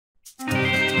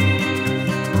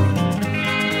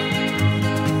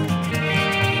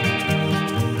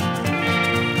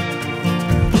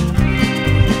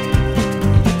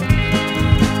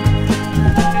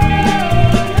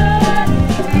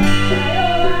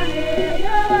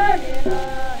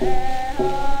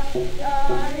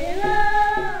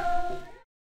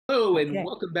and Okay.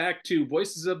 welcome back to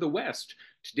Voices of the West.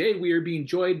 Today we are being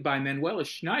joined by Manuela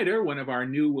Schneider, one of our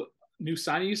new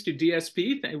signees to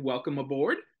DSP. Welcome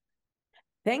aboard.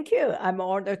 Thank you. I'm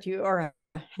honored you are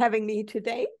having me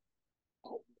today.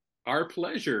 Our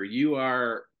pleasure. You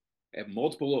are have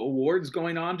multiple awards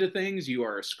going on to things. You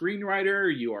are a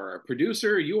screenwriter, you are a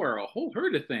producer, you are a whole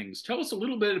herd of things. Tell us a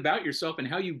little bit about yourself and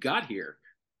how you got here.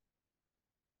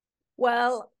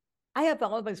 Well, I have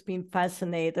always been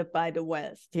fascinated by the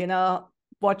West,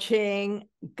 watching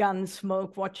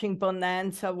Gunsmoke, watching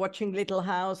Bonanza, watching Little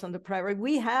House on the Prairie.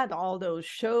 We had all those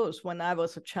shows when I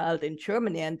was a child in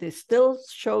Germany, and they still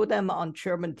show them on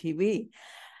German TV.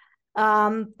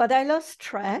 But I lost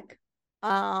track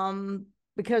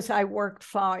because I worked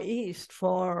far east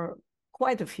for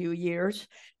quite a few years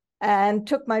and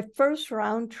took my first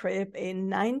round trip in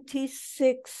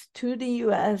 96 to the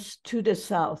U.S. to the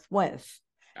Southwest.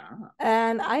 Ah.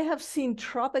 And I have seen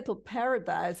tropical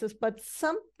paradises, but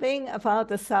something about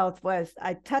the Southwest.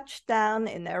 I touched down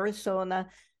in Arizona,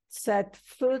 set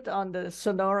foot on the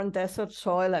Sonoran Desert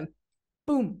soil, and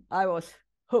boom, I was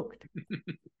hooked.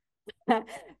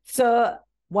 So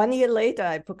 1 year later,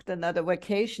 I booked another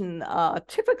vacation,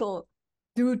 typical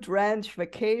dude ranch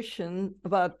vacation,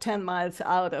 about 10 miles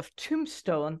out of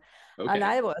Tombstone. And Okay.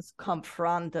 I was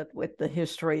confronted with the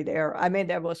history there. I mean,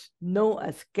 there was no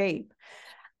escape.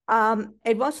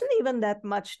 It wasn't even that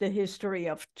much the history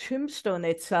of Tombstone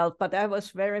itself, but I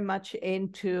was very much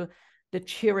into the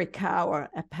Chiricahua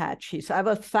Apaches. I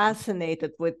was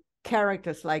fascinated with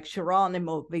characters like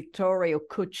Geronimo, Victorio,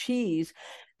 Cochise,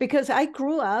 because I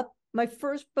grew up, my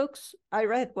first books I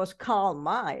read was Karl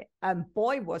May, and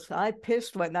boy, was I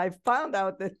pissed when I found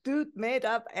out that dude made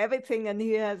up everything and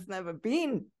he has never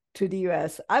been to the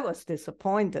US. I was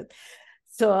disappointed.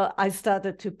 So I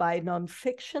started to buy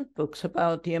nonfiction books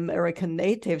about the American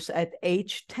natives at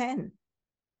age 10.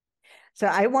 So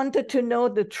I wanted to know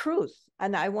the truth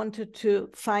and I wanted to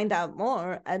find out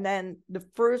more. And then the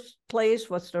first place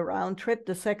was the round trip.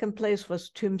 The second place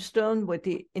was Tombstone with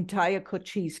the entire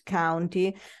Cochise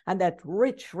County and that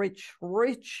rich, rich,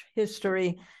 rich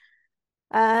history.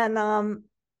 And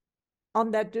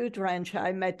on that dude ranch,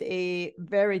 I met a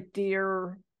very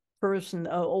dear person,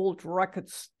 an old, rugged,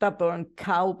 stubborn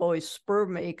cowboy spur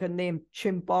maker named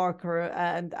Jim Barker.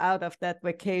 And out of that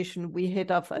vacation, we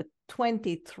hit off a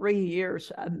 23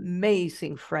 years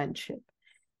amazing friendship.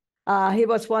 He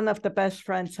was one of the best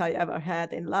friends I ever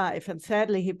had in life. And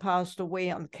sadly, he passed away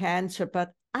on cancer.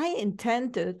 But I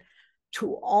intended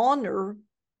to honor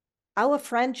our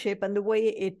friendship and the way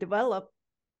it developed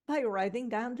by writing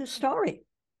down the story.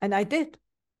 And I did.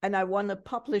 And I won a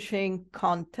publishing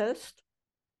contest.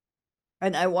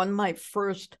 And I won my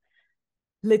first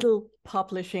little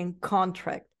publishing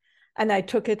contract. And I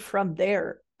took it from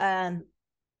there. And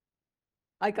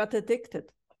I got addicted.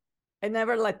 It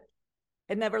never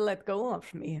let go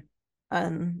of me.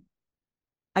 And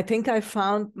I think I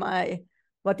found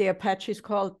what the Apaches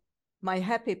called my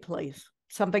happy place,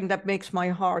 something that makes my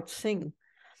heart sing.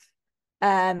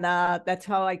 And that's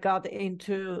how I got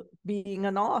into being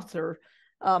an author.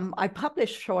 I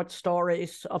published short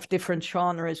stories of different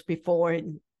genres before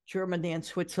in Germany and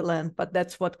Switzerland, but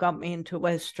that's what got me into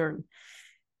Western.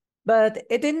 But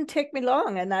it didn't take me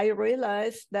long, and I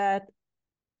realized that,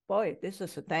 boy, this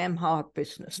is a damn hard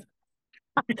business.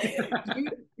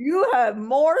 you have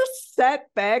more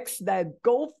setbacks than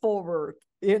go forward,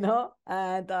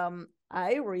 And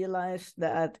I realized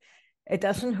that it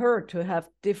doesn't hurt to have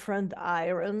different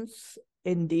irons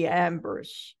in the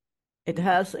embers. It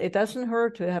doesn't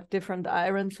hurt to have different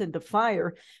irons in the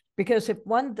fire, because if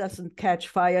one doesn't catch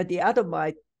fire, the other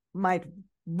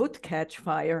would catch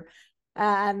fire.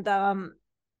 And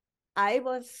I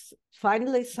was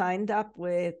finally signed up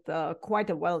with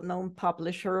quite a well-known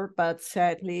publisher, but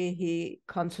sadly he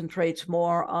concentrates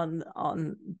more on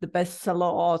the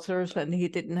bestseller authors, and he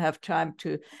didn't have time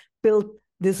to build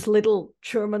this little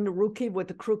German rookie with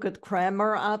a crooked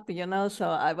grammar up, So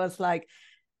I was like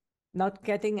not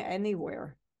getting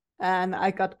anywhere. And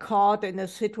I got caught in a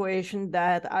situation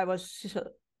that I was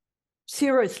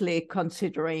seriously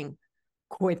considering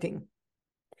quitting.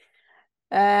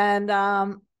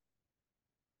 And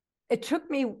it took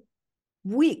me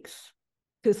weeks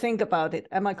to think about it.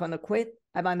 Am I going to quit?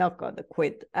 Am I not going to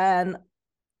quit? And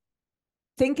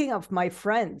thinking of my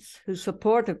friends who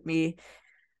supported me,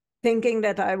 thinking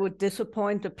that I would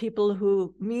disappoint the people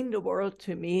who mean the world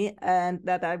to me and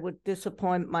that I would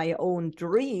disappoint my own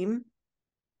dream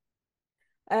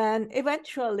and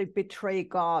eventually betray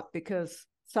God because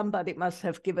somebody must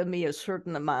have given me a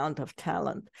certain amount of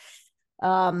talent.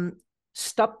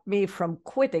 Stopped me from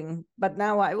quitting. But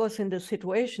now I was in the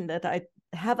situation that I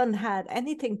haven't had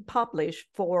anything published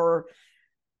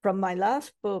from my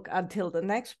last book until the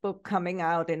next book coming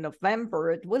out in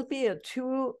November. It will be a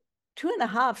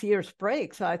 2.5 years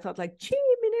break. So I thought, like, gee,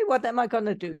 what am I going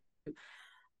to do?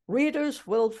 Readers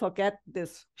will forget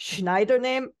this Schneider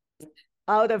name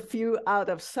out of view, out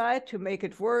of sight. To make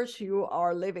it worse, you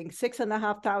are living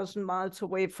 6,500 miles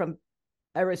away from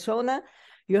Arizona.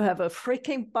 You have a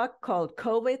freaking bug called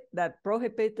COVID that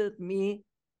prohibited me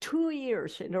 2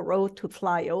 years in a row to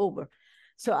fly over.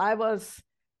 So I was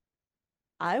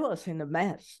in a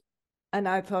mess. And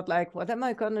I thought, like, what am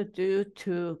I going to do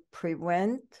to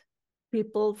prevent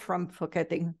people from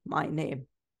forgetting my name?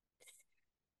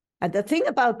 And the thing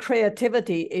about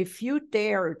creativity, if you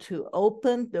dare to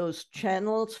open those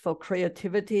channels for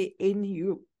creativity in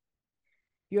you,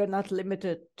 you're not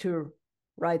limited to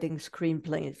writing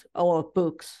screenplays or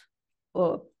books,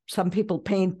 or some people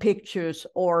paint pictures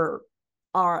or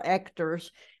are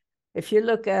actors. If you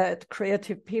look at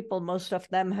creative people, most of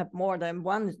them have more than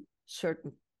one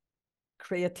certain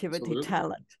creativity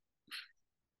talent.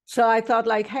 So I thought,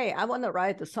 like, hey, I want to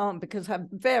write a song because I'm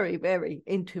very, very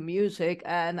into music.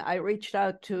 And I reached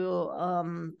out to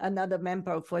another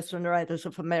member of Western Writers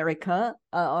of America,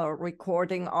 a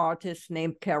recording artist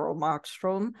named Carol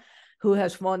Markstrom, who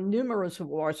has won numerous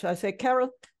awards. So I said, Carol,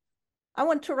 I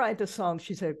want to write a song.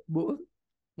 She said, well,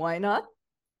 why not?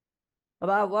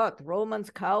 About what? Romance,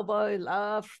 cowboy,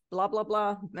 love, blah, blah,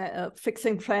 blah,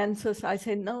 fixing fences. I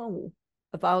said, no,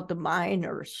 about the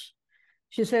miners.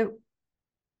 She said,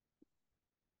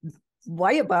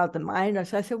 why about the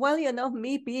miners? I said, well,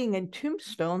 me being in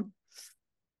Tombstone,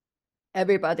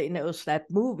 everybody knows that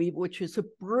movie, which is a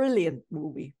brilliant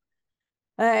movie.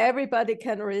 Everybody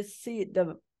can see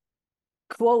the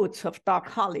quotes of Doc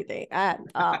Holliday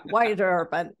and White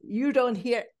Urban. You don't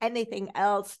hear anything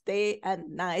else day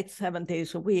and night, 7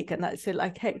 days a week. And I said,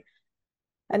 like, hey,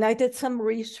 and I did some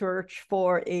research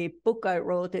for a book I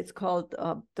wrote. It's called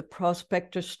The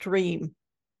Prospector Stream.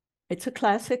 It's a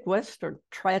classic Western,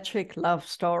 tragic love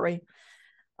story.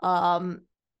 And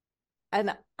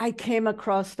I came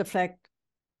across the fact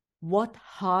what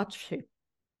hardship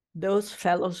those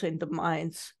fellows in the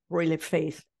mines really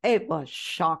faced. It was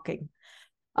shocking.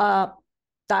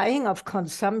 Dying of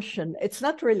consumption. It's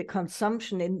not really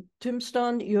consumption. In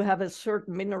Tombstone, you have a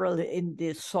certain mineral in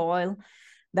the soil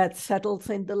that settles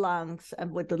in the lungs,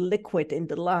 and with the liquid in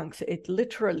the lungs, it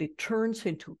literally turns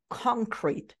into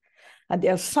concrete. And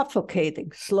they're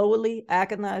suffocating, slowly,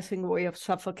 agonizing way of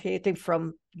suffocating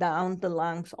from down the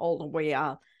lungs all the way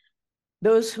out.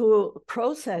 Those who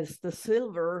process the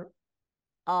silver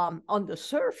on the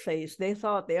surface, they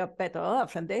thought they are better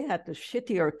off, and they had the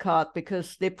shittier cut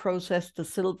because they processed the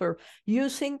silver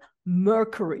using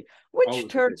mercury, which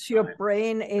turns your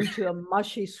brain into a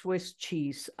mushy Swiss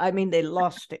cheese. I mean, they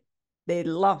lost it. They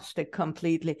lost it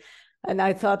completely. And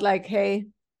I thought, like, hey,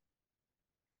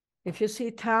 if you see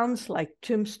towns like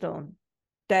Tombstone,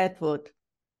 Deadwood,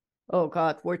 oh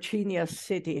God, Virginia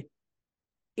City,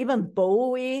 even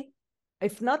Bowie,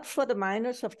 if not for the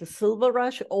miners of the silver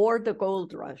rush or the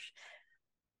gold rush,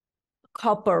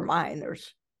 copper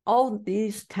miners, all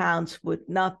these towns would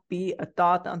not be a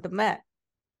dot on the map.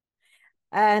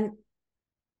 And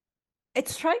it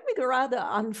struck me rather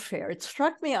unfair. It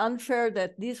struck me unfair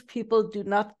that these people do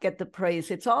not get the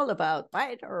praise. It's all about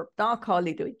White Herb, Doc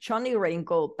Holliday, Johnny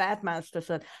Ringo, Badmasters,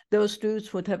 and those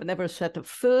dudes would have never set a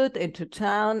foot into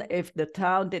town if the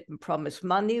town didn't promise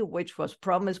money, which was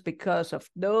promised because of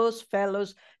those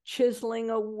fellows chiseling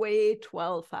away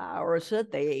 12 hours a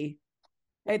day.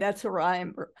 Hey, that's a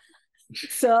rhyme.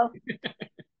 So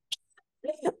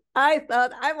I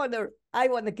thought I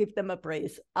want to give them a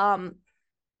praise.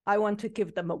 I want to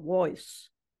give them a voice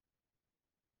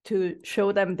to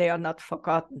show them they are not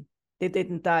forgotten. They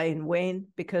didn't die in vain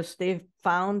because they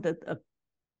founded a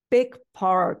big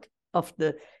part of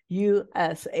the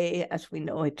U.S.A. as we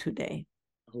know it today.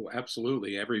 Oh,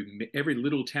 absolutely. Every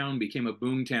little town became a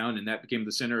boom town, and that became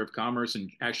the center of commerce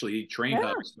and actually train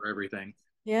hubs for everything.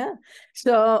 Yeah.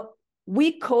 So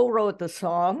we co-wrote the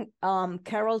song.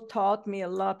 Carol taught me a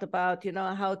lot about,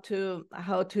 how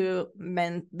to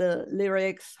mend the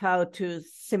lyrics, how to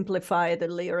simplify the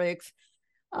lyrics.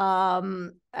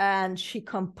 And she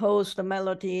composed the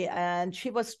melody, and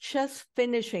she was just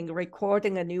finishing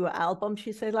recording a new album.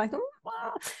 She said, like, oh,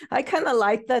 wow, I kind of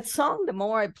like that song. The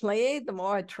more I play it, the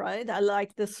more I try it. I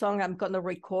like this song. I'm going to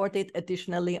record it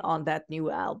additionally on that new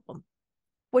album,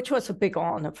 which was a big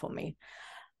honor for me.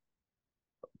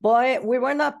 Boy, we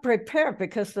were not prepared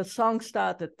because the song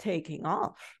started taking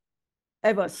off.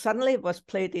 It was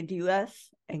played in the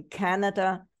U.S., in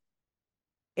Canada,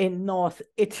 in North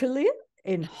Italy.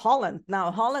 in Holland.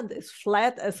 Now, Holland is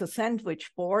flat as a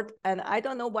sandwich board, and I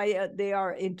don't know why they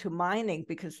are into mining,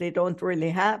 because they don't really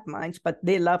have mines, but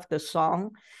they love the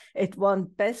song. It won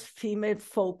Best Female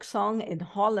Folk Song in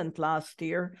Holland last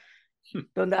year.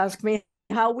 Don't ask me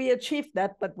how we achieved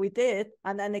that, but we did.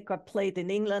 And then it got played in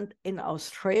England, in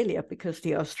Australia, because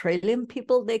the Australian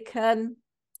people, they can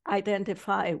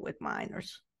identify with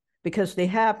miners because they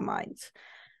have mines.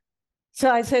 So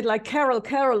I said, like, Carol,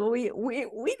 we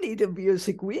need a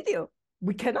music video.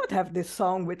 We cannot have this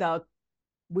song without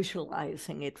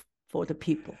visualizing it for the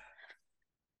people.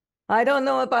 I don't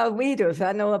know about videos.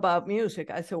 I know about music.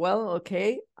 I said, well,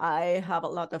 okay, I have a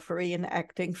lot of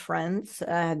reenacting friends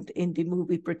and indie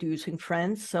movie producing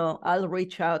friends, so I'll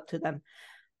reach out to them.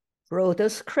 Wrote a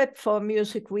script for a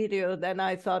music video. Then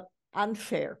I thought,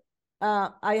 unfair.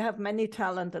 I have many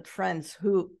talented friends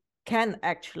who can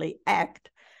actually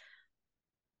act.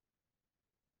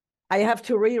 I have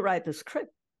to rewrite the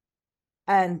script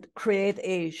and create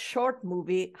a short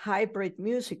movie hybrid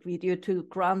music video to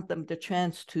grant them the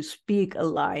chance to speak a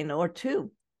line or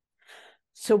two.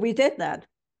 So we did that.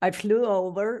 I flew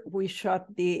over, we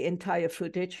shot the entire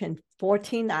footage in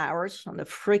 14 hours on a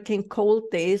freaking cold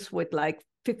days with like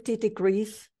 50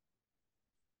 degrees.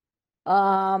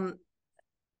 And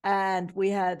we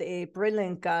had a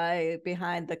brilliant guy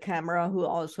behind the camera who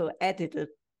also edited.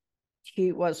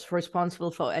 He was responsible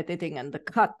for editing and the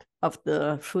cut of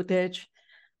the footage.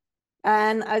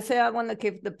 And I say, I want to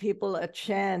give the people a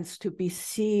chance to be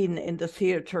seen in the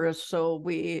theater. So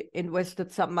we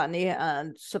invested some money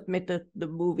and submitted the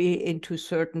movie into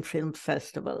certain film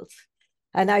festivals.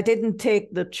 And I didn't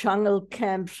take the Jungle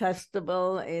Camp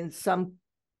Festival in some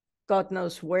God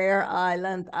knows where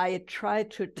island. I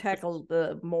tried to tackle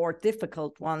the more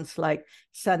difficult ones like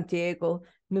San Diego,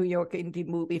 New York Indie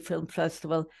Movie Film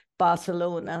Festival,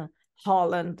 Barcelona,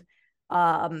 Holland,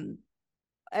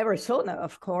 Arizona,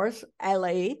 of course,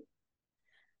 LA.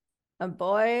 And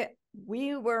boy,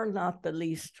 we were not the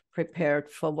least prepared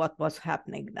for what was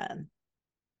happening then.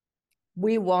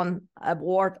 We won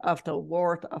award after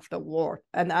award after award.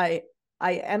 And I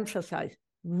emphasize,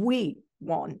 we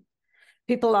won.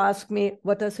 People ask me,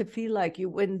 what does it feel like you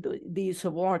win these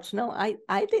awards? No,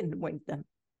 I didn't win them.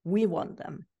 We won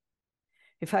them.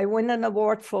 If I win an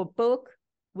award for a book,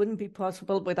 wouldn't be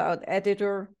possible without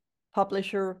editor,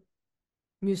 publisher,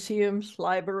 museums,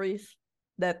 libraries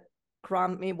that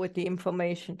grant me with the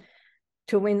information.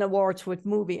 To win awards with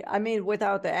movie, I mean,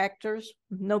 without the actors,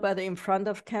 nobody in front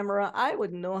of camera, I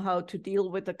wouldn't know how to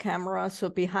deal with the camera. So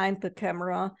behind the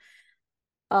camera,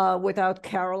 without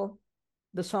Carol,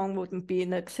 the song wouldn't be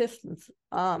in existence.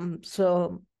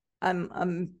 So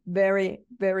I'm very,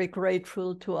 very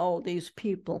grateful to all these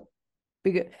people.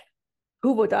 Because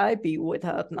who would I be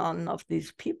without none of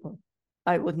these people?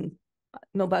 I wouldn't,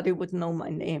 nobody would know my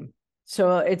name.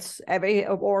 So it's every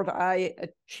award I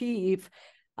achieve,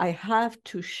 I have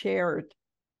to share it,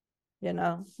 you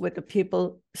know, with the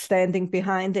people standing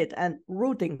behind it and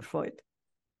rooting for it.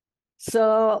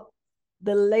 So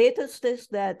the latest is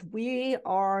that we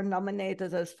are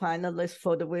nominated as finalists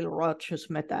for the Will Rogers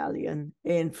Medallion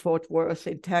in Fort Worth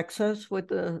in Texas with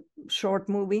the short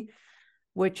movie,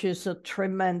 which is a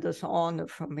tremendous honor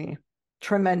for me,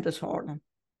 tremendous honor.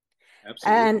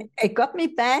 Absolutely. And it got me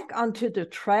back onto the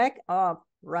track of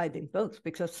writing books,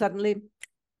 because suddenly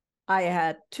I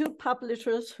had two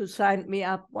publishers who signed me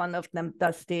up. One of them,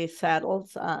 Dusty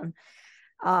Saddles.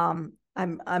 I'm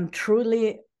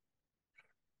truly,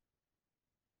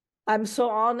 I'm so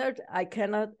honored. I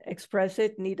cannot express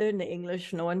it neither in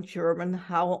English nor in German,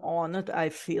 how honored I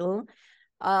feel.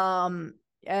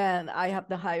 And I have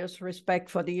the highest respect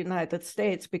for the United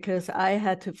States, because I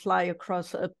had to fly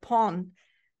across a pond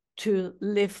to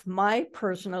live my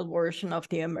personal version of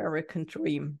the American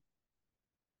dream.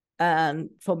 And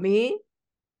for me,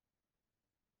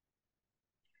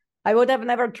 I would have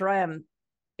never dreamt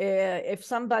if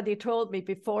somebody told me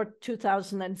before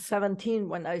 2017,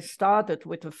 when I started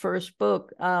with the first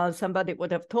book, somebody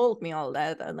would have told me all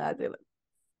that, and I'd be like,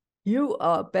 you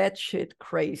are batshit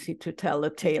crazy to tell a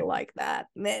tale like that.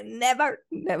 Never,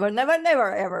 never, never,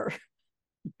 never, ever.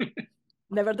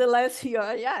 Nevertheless, here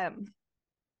I am.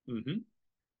 Mm-hmm.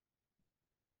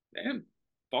 And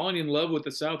falling in love with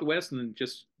the Southwest and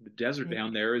just the desert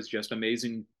down there is just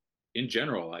amazing in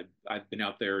general. I've been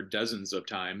out there dozens of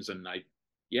times, and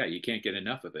yeah, you can't get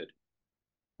enough of it.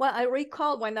 Well, I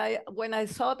recall when I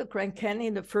saw the Grand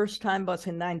Canyon the first time was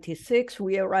in '96.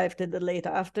 We arrived in the late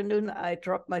afternoon. I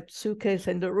dropped my suitcase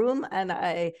in the room, and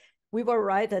we were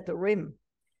right at the rim.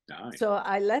 Nice. So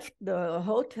I left the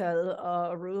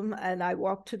hotel room and I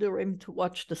walked to the rim to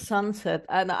watch the sunset.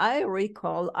 And I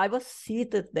recall I was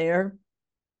seated there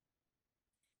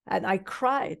And I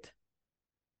cried.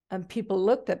 And people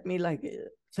looked at me like, is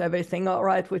everything all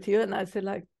right with you? And I said,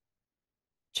 like,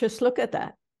 just look at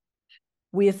that.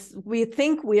 We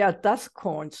think we are dust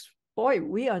corns. Boy,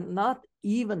 we are not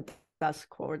even dust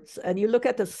corns. And you look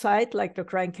at the site like the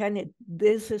Grand Canyon,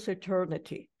 this is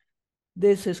eternity.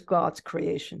 This is God's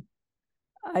creation.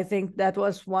 I think that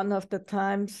was one of the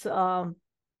times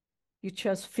you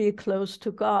just feel close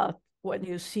to God when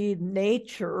you see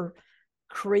nature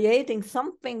creating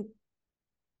something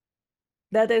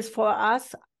that is for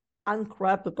us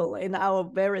ungrabbable in our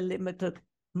very limited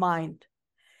mind.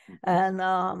 And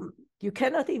you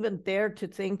cannot even dare to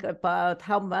think about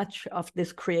how much of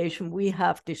this creation we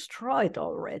have destroyed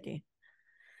already.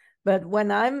 But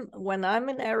when I'm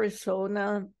in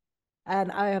Arizona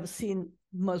and I have seen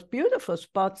most beautiful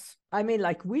spots, I mean,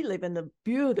 like we live in a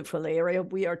beautiful area.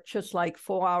 We are just like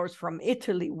 4 hours from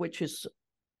Italy, which is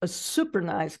a super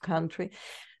nice country.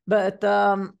 But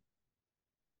the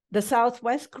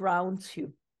Southwest grounds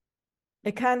you.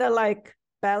 It kind of like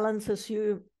balances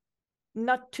you,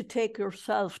 not to take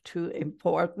yourself too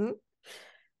important,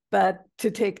 but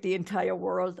to take the entire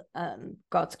world and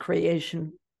God's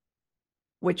creation,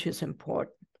 which is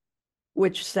important,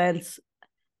 which stands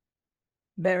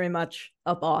very much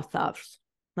above us.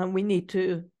 And we need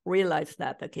to realize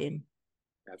that again.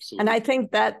 Absolutely. And I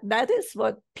think that is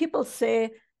what people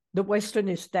say, the Western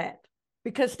is dead,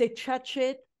 because they judge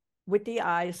it with the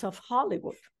eyes of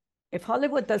Hollywood. If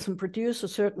Hollywood doesn't produce a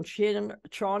certain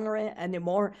genre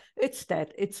anymore, it's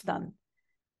dead, it's done.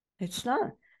 It's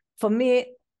not. For me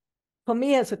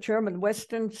as a German,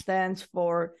 Western stands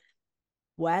for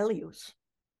values,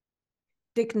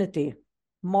 dignity,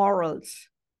 morals,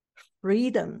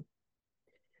 freedom,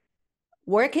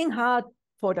 working hard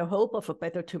for the hope of a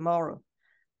better tomorrow,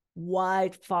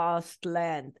 wide, vast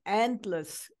land,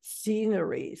 endless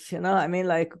sceneries. I mean,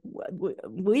 like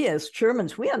we as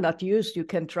Germans, we are not used. You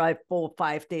can drive 4 or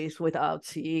 5 days without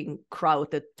seeing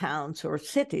crowded towns or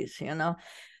cities,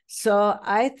 So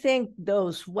I think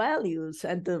those values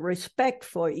and the respect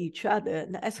for each other,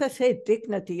 and as I say,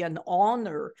 dignity and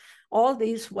honor, all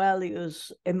these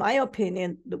values, in my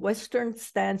opinion, the Western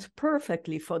stands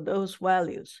perfectly for those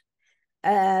values.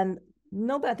 And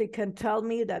nobody can tell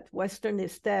me that Western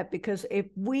is dead, because if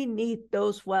we need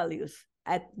those values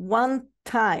at one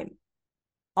time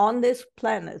on this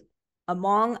planet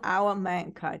among our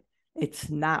mankind, it's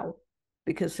now,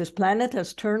 because this planet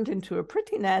has turned into a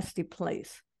pretty nasty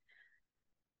place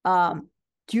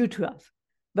due to us.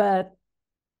 But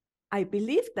I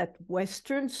believe that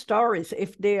Western stories,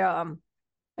 if they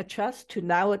adjust to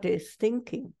nowadays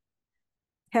thinking,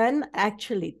 can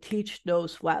actually teach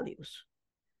those values.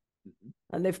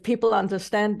 And if people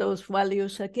understand those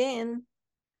values again,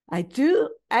 I do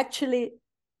actually,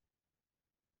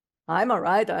 I'm all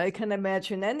right, I can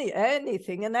imagine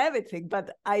anything and everything,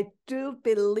 but I do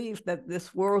believe that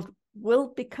this world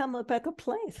will become a better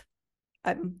place.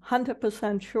 I'm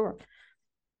 100% sure.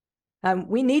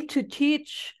 We need to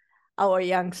teach our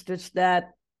youngsters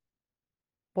that,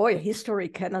 boy, history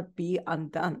cannot be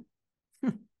undone.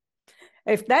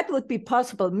 If that would be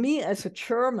possible, me as a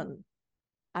German,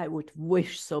 I would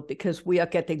wish so, because we are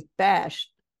getting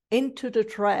bashed into the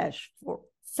trash for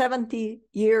 70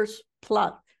 years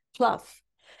plus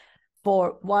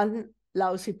for one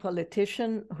lousy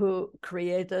politician who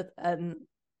created an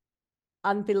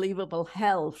unbelievable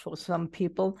hell for some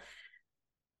people.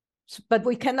 But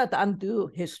we cannot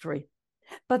undo history,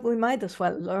 but we might as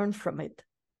well learn from it.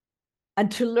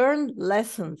 And to learn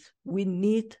lessons, we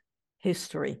need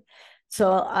history.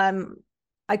 So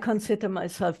I consider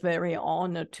myself very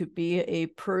honored to be a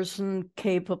person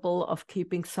capable of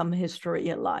keeping some history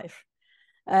alive.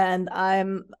 And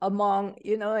I'm among,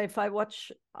 if I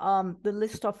watch the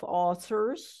list of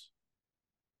authors,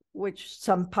 which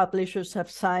some publishers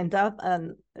have signed up,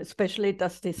 and especially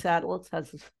Dusty Saddles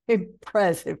has an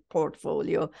impressive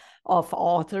portfolio of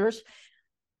authors,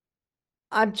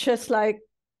 I'm just like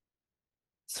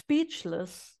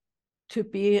speechless to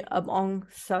be among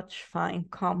such fine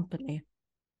company.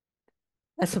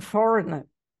 As a foreigner,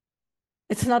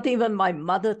 it's not even my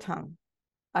mother tongue.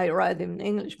 I write in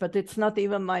English, but it's not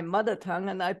even my mother tongue,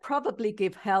 and I probably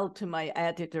give hell to my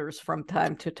editors from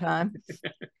time to time.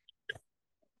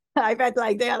 I bet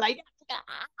like they're like,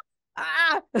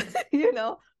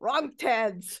 wrong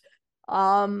tense.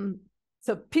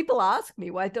 So people ask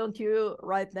me, why don't you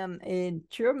write them in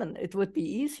German? It would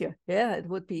be easier. Yeah, it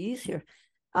would be easier.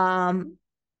 But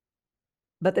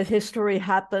the history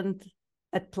happened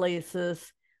at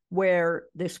places where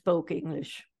they spoke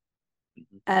English.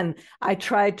 And I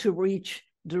tried to reach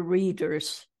the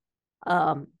readers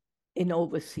in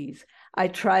overseas. I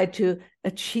try to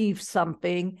achieve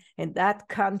something in that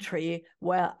country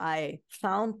where I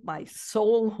found my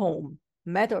soul home.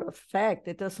 Matter of fact,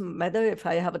 it doesn't matter if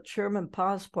I have a German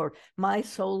passport. My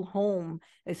soul home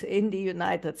is in the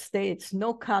United States.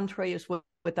 No country is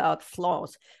without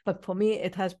flaws. But for me,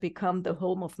 it has become the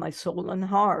home of my soul and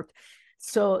heart.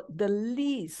 So the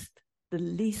least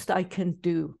I can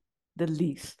do, the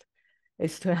least,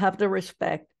 is to have the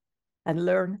respect and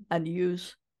learn and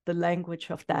use the language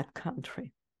of that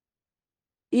country.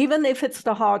 Even if it's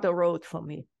the harder road for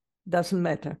me, doesn't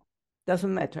matter.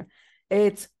 Doesn't matter.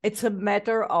 It's a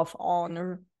matter of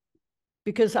honor,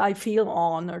 because I feel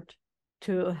honored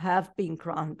to have been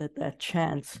granted that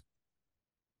chance.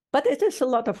 But it is a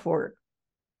lot of work.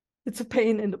 It's a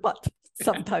pain in the butt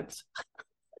sometimes.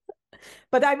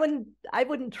 But I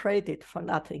wouldn't trade it for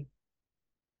nothing.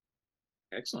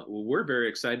 Excellent. Well, we're very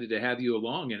excited to have you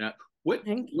along. And what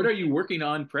Thank what you. are you working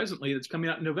on presently that's coming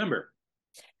out in November?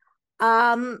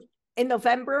 Um, in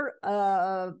November,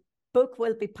 a book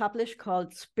will be published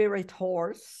called Spirit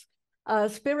Horse.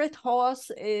 Spirit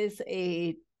Horse is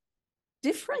a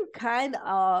different kind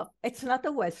of, it's not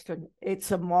a Western,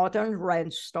 it's a modern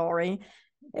ranch story.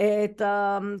 It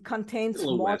contains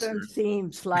Still a modern Western.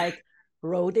 themes like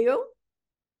rodeo.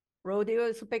 Rodeo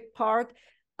is a big part.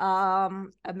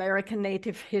 American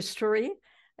Native history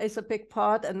is a big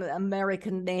part, and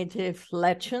American Native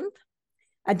legend.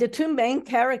 And the two main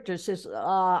characters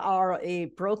are a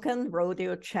broken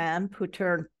rodeo champ who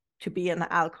turned to be an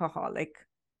alcoholic,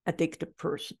 addicted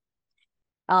person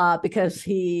because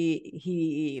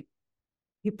he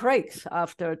breaks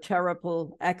after a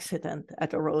terrible accident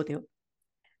at a rodeo.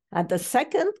 And the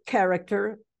second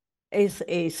character is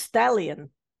a stallion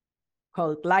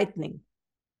called Lightning,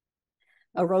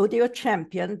 a rodeo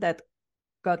champion that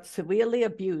got severely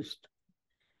abused.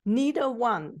 Neither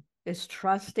one is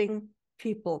trusting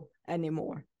people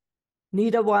anymore.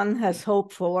 Neither one has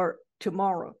hope for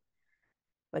tomorrow.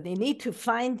 But they need to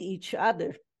find each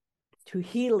other to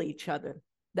heal each other.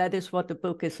 That is what the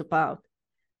book is about.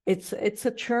 It's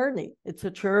a journey. It's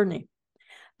a journey.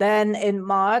 Then in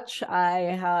March, I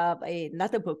have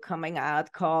another book coming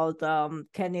out called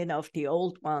Canyon of the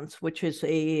Old Ones, which is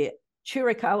a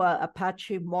Chiricahua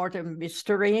Apache modern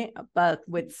mystery, but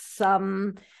with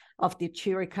some of the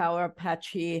Chiricahua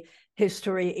Apache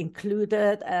history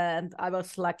included. And I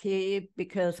was lucky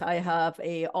because I have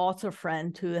a author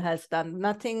friend who has done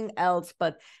nothing else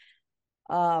but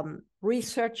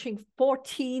researching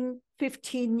 14,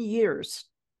 15 years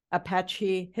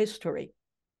Apache history.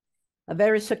 A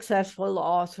very successful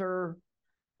author,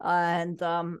 and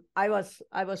I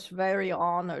was very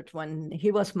honored when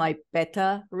he was my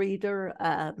beta reader.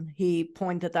 He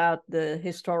pointed out the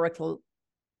historical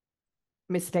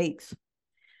mistakes.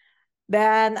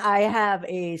 Then I have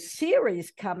a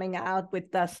series coming out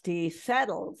with Dusty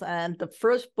Saddles, and the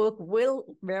first book will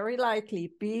very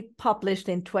likely be published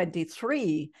in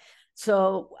 23.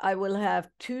 So I will have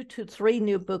 2 to 3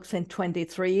 new books in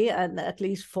 23 and at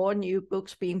least 4 new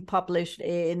books being published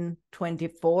in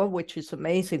 24, which is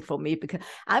amazing for me because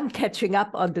I'm catching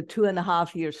up on the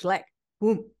 2.5 years slack.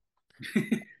 Boom.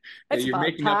 Yeah, It's you're about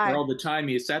making up for time. all the time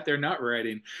you sat there not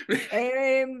writing.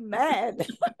 Amen.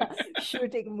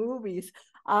 Shooting movies.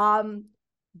 Um,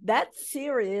 that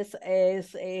series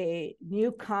is a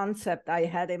new concept I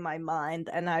had in my mind,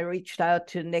 and I reached out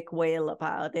to Nick Whale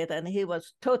about it, and he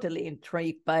was totally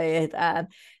intrigued by it. And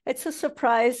it's a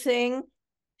surprising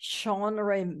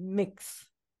genre mix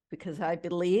because I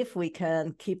believe we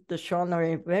can keep the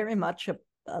genre very much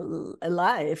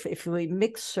alive if we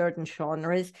mix certain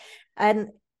genres. And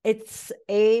it's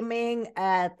aiming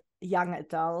at young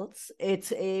adults,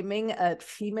 it's aiming at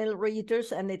female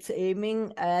readers, and it's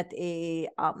aiming at a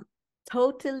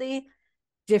totally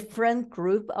different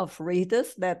group of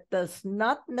readers that does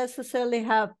not necessarily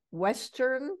have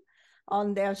Western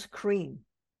on their screen.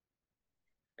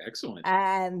 Excellent.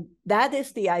 And that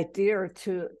is the idea,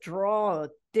 to draw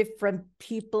different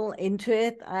people into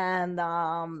it. And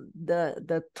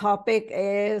the topic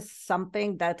is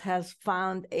something that has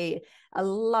found a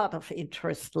lot of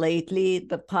interest lately,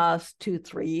 the past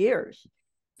 2-3 years.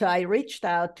 So I reached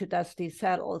out to Dusty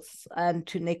Saddles and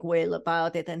to Nick Whale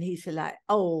about it, and he's like,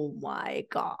 "Oh my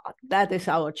God, that is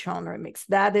our genre mix.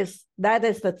 That is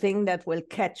the thing that will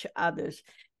catch others."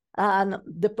 And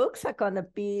the books are going to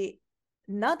be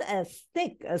not as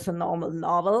thick as a normal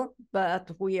novel,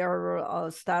 but we are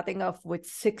starting off with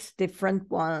 6 different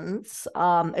ones.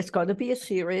 It's going to be a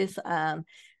series, and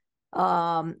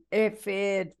if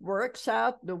it works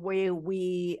out the way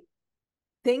we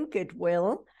think it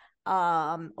will,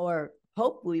 or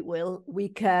hope we will, we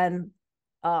can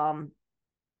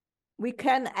we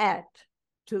can add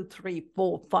 2, 3,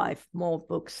 4, 5 more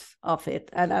books of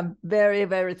it. And I'm very,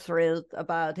 very thrilled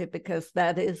about it because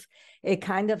that is a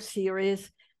kind of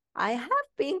series I have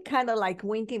been kind of like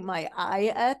winking my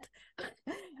eye at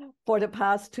for the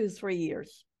past 2, 3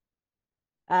 years.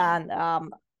 And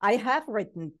I have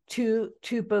written two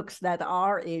books that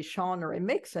are a genre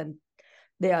mix, and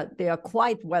they are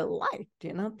quite well liked.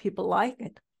 You know, people like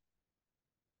it.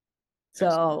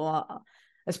 So,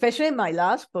 especially my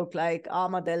last book, like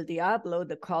Arma del Diablo,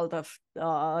 The Cult of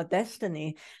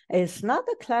Destiny, is not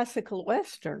a classical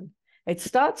Western. It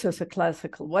starts as a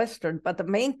classical Western, but the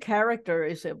main character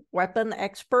is a weapon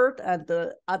expert, and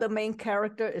the other main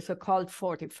character is a Colt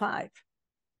 45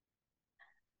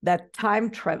 that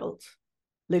time travels,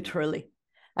 literally.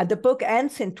 And the book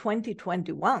ends in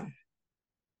 2021.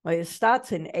 Well, it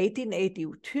starts in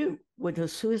 1882 with the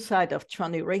suicide of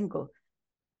Johnny Ringo.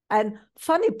 And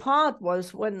funny part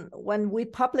was when we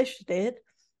published it,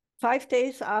 5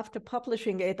 days after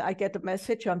publishing it, I get a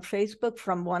message on Facebook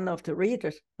from one of the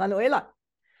readers, Manuela,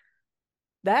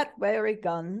 that very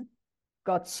gun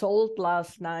got sold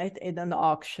last night in an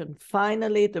auction.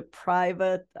 Finally, the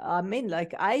private, I mean,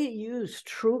 like I use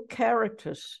true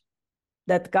characters.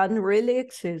 That gun really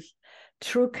exists.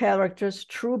 True characters,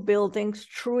 true buildings,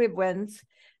 true events,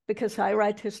 because I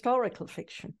write historical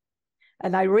fiction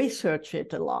and I research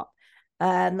it a lot.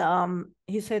 And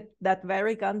he said that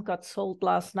very gun got sold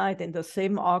last night in the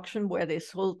same auction where they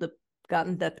sold the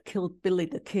gun that killed Billy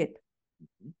the Kid.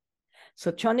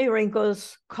 So Johnny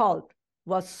Ringo's Colt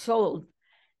was sold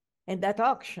in that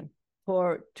auction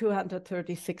for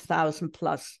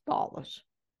 $236,000 plus.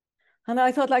 And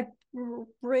I thought, like,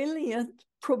 brilliant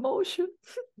promotion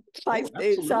 5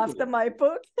 days after my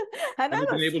book. And have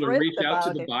I you been was able to thrilled reach out to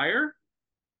about the it. buyer?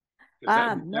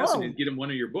 That would be fascinating No, to get him one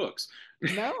of your books.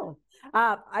 no.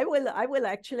 I will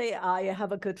actually. I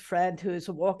have a good friend who's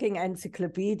a walking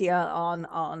encyclopedia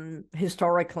on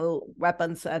historical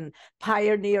weapons and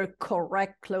pioneer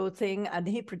correct clothing, and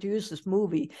he produces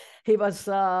movie. He was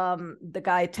the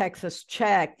guy Texas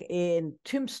Check in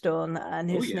Tombstone, and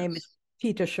his name is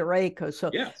Peter Shareko.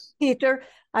 So yes. Peter,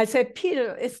 I said,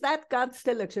 Peter, is that gun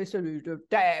still existing?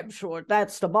 Damn sure.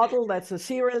 That's the model. That's the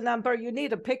serial number. You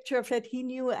need a picture of it. He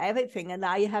knew everything, and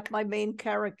I had my main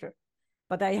character.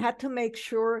 But I had to make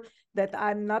sure that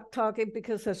I'm not talking,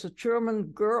 because as a German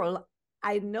girl,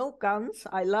 I know guns.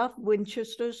 I love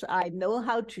Winchesters. I know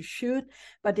how to shoot.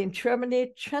 But in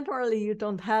Germany, generally, you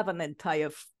don't have an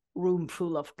entire room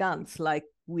full of guns like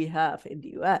we have in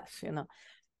the U.S., you know.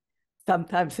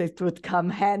 Sometimes it would come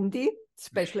handy,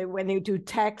 especially when you do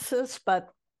taxes, but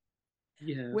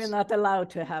we're not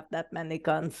allowed to have that many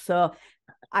guns. So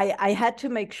I had to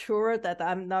make sure that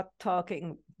I'm not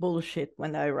talking bullshit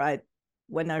when I write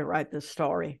the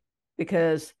story,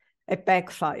 because it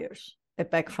backfires. It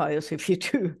backfires if you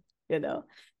do, you know.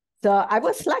 So I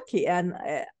was lucky, and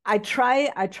I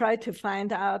try to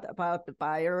find out about the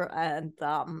buyer, and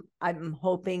I'm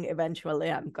hoping eventually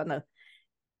I'm gonna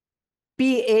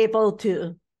be able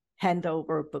to hand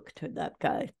over a book to that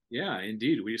guy. Yeah,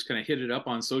 indeed. We just kind of hit it up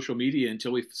on social media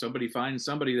until somebody finds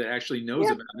somebody that actually knows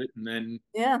about it, and then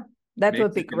that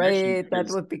would be great. That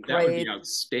would be great. That would be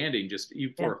outstanding. Just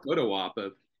even for a photo op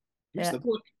of here's the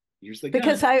book, here's the gun.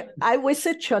 Because I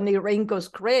visit Johnny Ringo's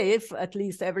grave at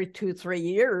least every 2, 3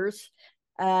 years,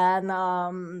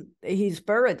 and he's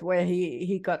buried where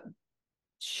he got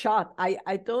shot.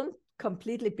 I don't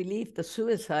completely believe the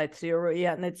suicide theory,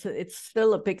 and it's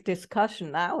still a big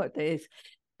discussion nowadays.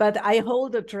 But I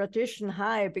hold a tradition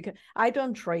high because I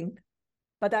don't drink,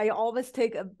 but I always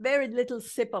take a very little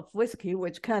sip of whiskey,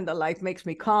 which kind of like makes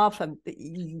me cough and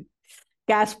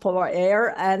gasp for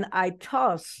air, and I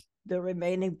toss the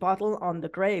remaining bottle on the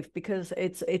grave, because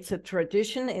it's a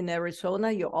tradition in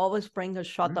Arizona. You always bring a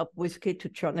shot of whiskey to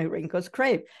Johnny Ringo's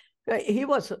grave. He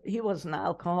was an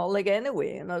alcoholic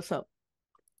anyway, you know. So,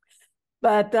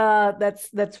 but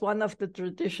that's one of the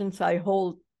traditions I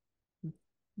hold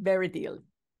very dearly.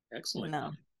 Excellent. You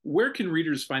know. Where can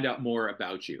readers find out more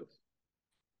about you?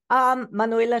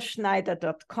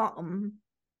 ManuelaSchneider.com.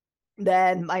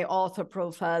 Then my author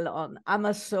profile on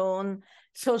Amazon,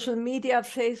 social media,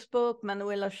 Facebook,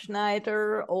 Manuela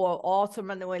Schneider, or author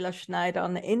Manuela Schneider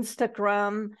on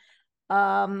Instagram.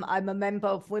 I'm a member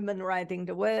of Women Writing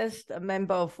the West, a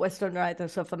member of Western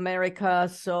Writers of America.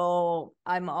 So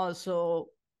I'm also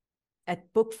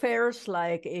at book fairs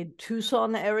like in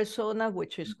Tucson, Arizona,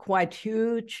 which is quite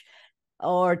huge,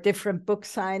 or different book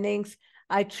signings.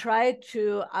 I try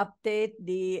to update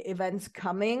the events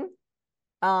coming.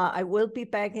 I will be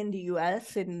back in the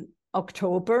U.S. in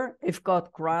October, if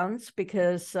God grants,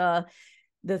 because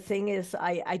the thing is,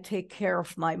 I take care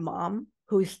of my mom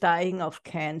who's dying of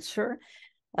cancer.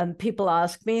 And people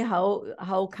ask me,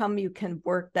 how come you can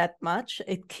work that much?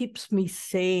 It keeps me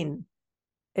sane.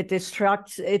 It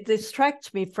distracts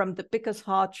me from the biggest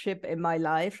hardship in my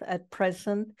life at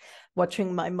present,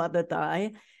 watching my mother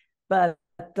die. But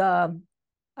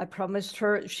I promised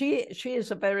her, she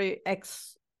is a very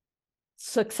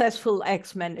successful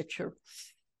ex-manager,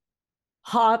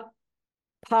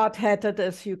 hard-headed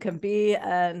as you can be,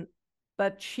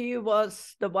 but she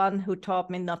was the one who taught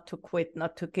me not to quit,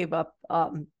 not to give up,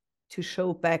 to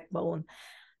show backbone.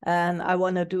 And I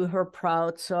want to do her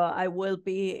proud. So I will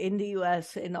be in the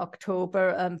U.S. in October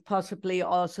and possibly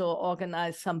also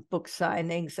organize some book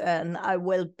signings. And I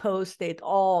will post it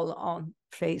all on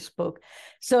Facebook.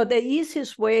 So the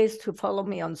easiest way is to follow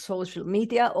me on social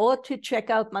media or to check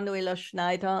out Manuela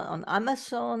Schneider on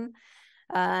Amazon.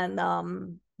 And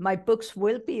my books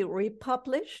will be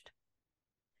republished.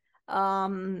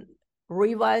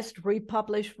 Revised,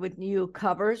 republished with new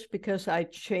covers because I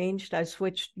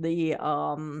switched the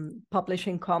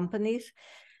publishing companies.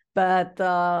 But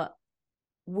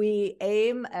we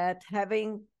aim at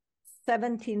having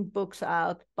 17 books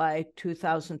out by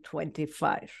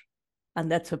 2025. And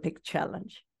that's a big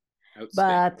challenge.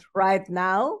 But right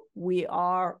now, we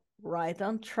are right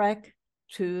on track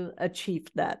to achieve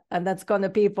that. And that's going to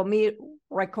be, for me,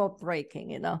 record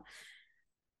breaking, you know.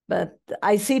 But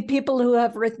I see people who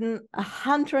have written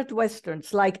 100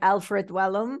 Westerns, like Alfred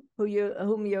Wellum,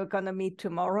 whom you're going to meet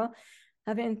tomorrow.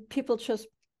 I mean, people just,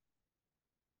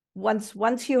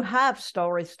 once you have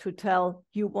stories to tell,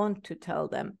 you want to tell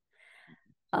them.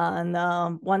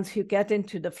 And once you get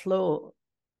into the flow,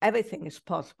 everything is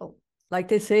possible. Like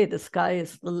they say, the sky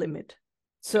is the limit.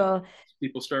 So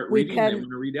people start reading, they want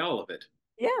to read all of it.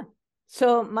 Yeah.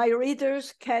 So my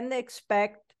readers can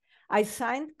expect, I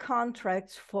signed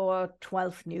contracts for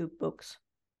 12 new books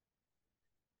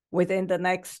within the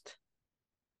next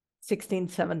 16,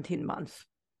 17 months.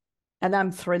 And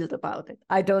I'm thrilled about it.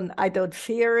 I don't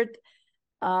fear it.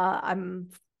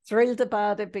 I'm thrilled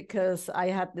about it because I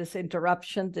had this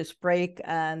interruption, this break,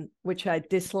 and which I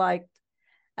disliked.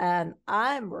 And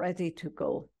I'm ready to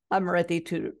go. I'm ready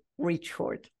to reach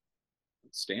for it.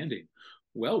 Outstanding.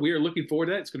 Well, we are looking forward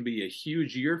to that. It's going to be a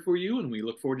huge year for you, and we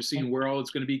look forward to seeing where all it's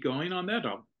going to be going on that.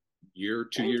 Year,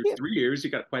 2 years, 3 years, you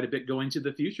got quite a bit going to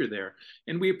the future there.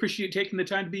 And we appreciate taking the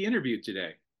time to be interviewed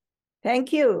today.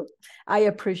 Thank you. I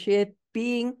appreciate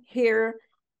being here,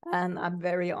 and I'm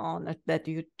very honored that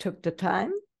you took the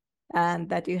time and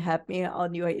that you had me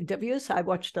on your interviews. I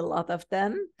watched a lot of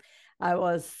them. I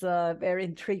was very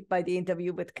intrigued by the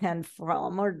interview with Ken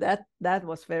Frommer. That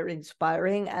was very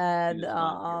inspiring. And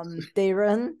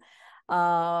Darren,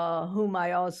 whom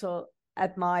I also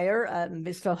admire, and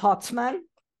Mr. Hotzman,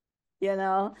 you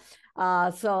know.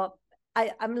 So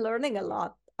I'm learning a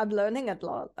lot. I'm learning a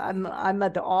lot. I'm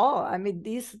at awe. I mean,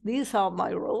 these are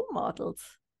my role models.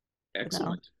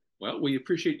 Excellent. You know? Well, we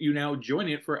appreciate you now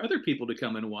joining it for other people to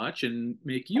come and watch and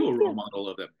make you a role model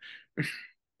of them.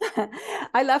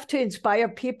 I love to inspire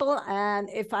people, and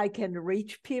if I can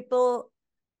reach people,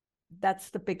 that's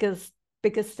the biggest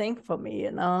thing for me,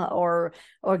 you know, or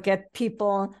get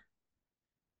people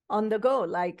on the go,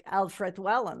 like Alfred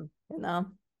Wellum, you know.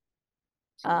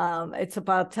 It's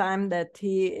about time that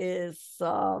he is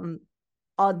on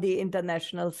the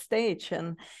international stage,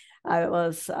 and I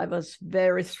was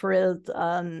very thrilled,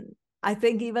 I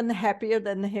think even happier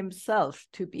than himself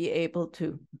to be able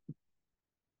to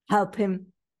help him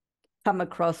come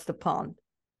across the pond.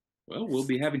 Well, we'll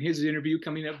be having his interview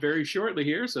coming up very shortly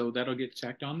here, so that'll get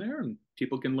tacked on there, and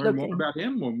people can learn more about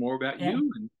him or more about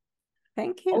you, and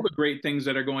thank you. All the great things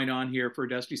that are going on here for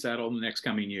Dusty Saddle in the next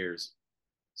coming years.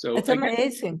 So it's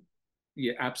amazing.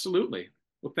 Yeah, absolutely.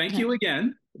 Well, thank you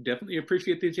again. Definitely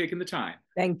appreciate you taking the time.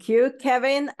 Thank you,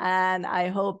 Kevin. And I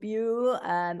hope you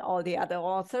and all the other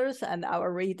authors and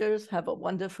our readers have a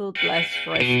wonderful, blessed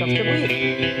rest of the week.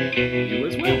 You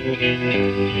as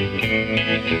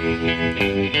well.